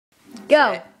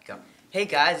Go. set, go. Hey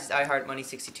guys, it's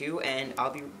iHeartMoney62, and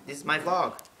this is my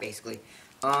vlog, basically.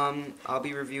 I'll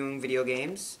be reviewing video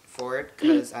games for it,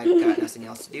 because I've got nothing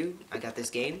else to do. I got this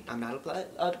game, I'm not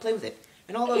allowed to play with it.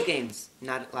 And all those games,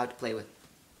 not allowed to play with.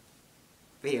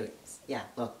 Video games. Yeah,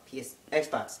 look,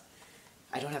 Xbox.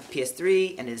 I don't have a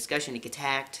PS3, and the discussion, it gets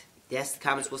hacked. Yes, the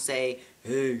comments will say,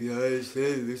 hey guys,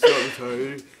 hey, this is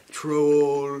retarded,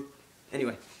 troll.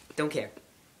 Anyway, don't care.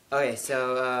 Okay,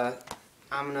 so,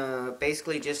 I'm gonna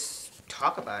basically just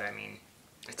talk about it. I mean,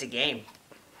 it's a game.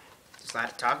 There's a lot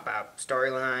to talk about.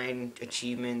 Storyline,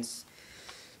 achievements,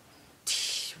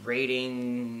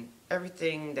 rating,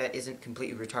 everything that isn't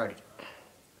completely retarded.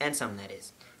 And some that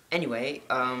is. Anyway,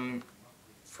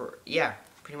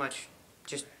 pretty much,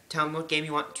 just tell me what game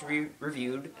you want to be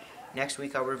reviewed. Next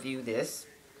week I'll review this,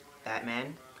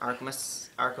 Batman,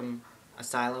 Arkham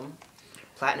Asylum,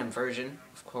 Platinum version,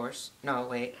 of course. No,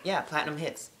 wait, yeah, Platinum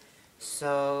Hits.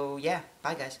 So, yeah,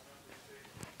 bye guys.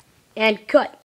 And cut.